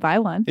them. You could buy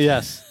one.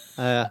 Yes.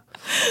 I'll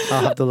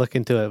have to look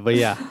into it. But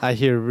yeah, I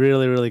hear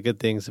really, really good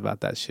things about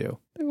that shoe.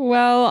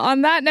 Well,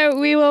 on that note,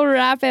 we will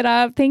wrap it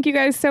up. Thank you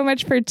guys so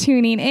much for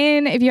tuning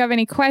in. If you have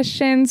any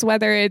questions,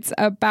 whether it's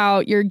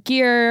about your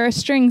gear,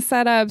 string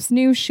setups,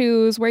 new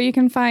shoes, where you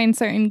can find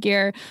certain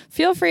gear,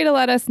 feel free to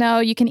let us know.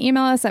 You can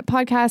email us at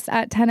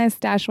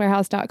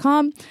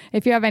podcast@tennis-warehouse.com.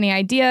 If you have any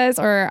ideas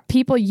or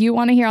people you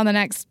want to hear on the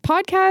next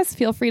podcast,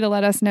 feel free to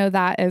let us know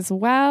that as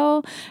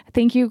well.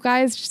 Thank you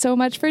guys so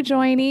much for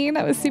joining.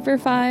 That was super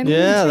fun.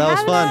 Yeah, that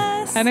was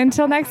fun. And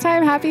until next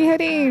time, happy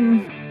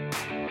hitting.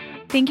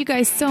 Thank you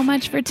guys so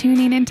much for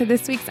tuning in to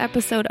this week's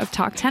episode of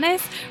Talk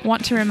Tennis.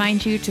 Want to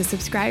remind you to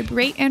subscribe,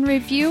 rate, and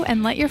review,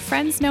 and let your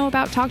friends know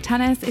about Talk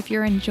Tennis if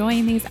you're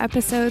enjoying these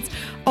episodes.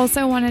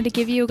 Also wanted to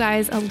give you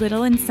guys a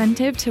little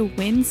incentive to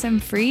win some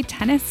free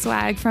tennis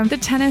swag from the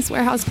Tennis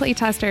Warehouse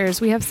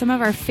playtesters. We have some of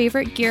our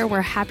favorite gear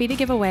we're happy to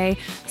give away.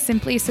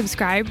 Simply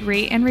subscribe,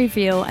 rate, and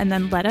review, and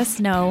then let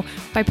us know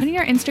by putting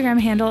your Instagram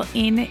handle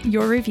in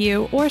your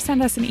review or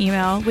send us an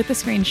email with a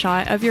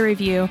screenshot of your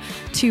review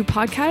to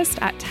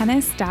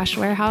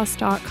podcast@tennis-warehouse.com.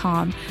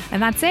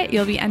 And that's it.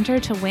 You'll be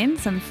entered to win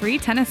some free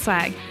tennis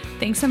swag.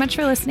 Thanks so much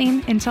for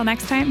listening. Until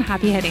next time,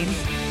 happy hitting.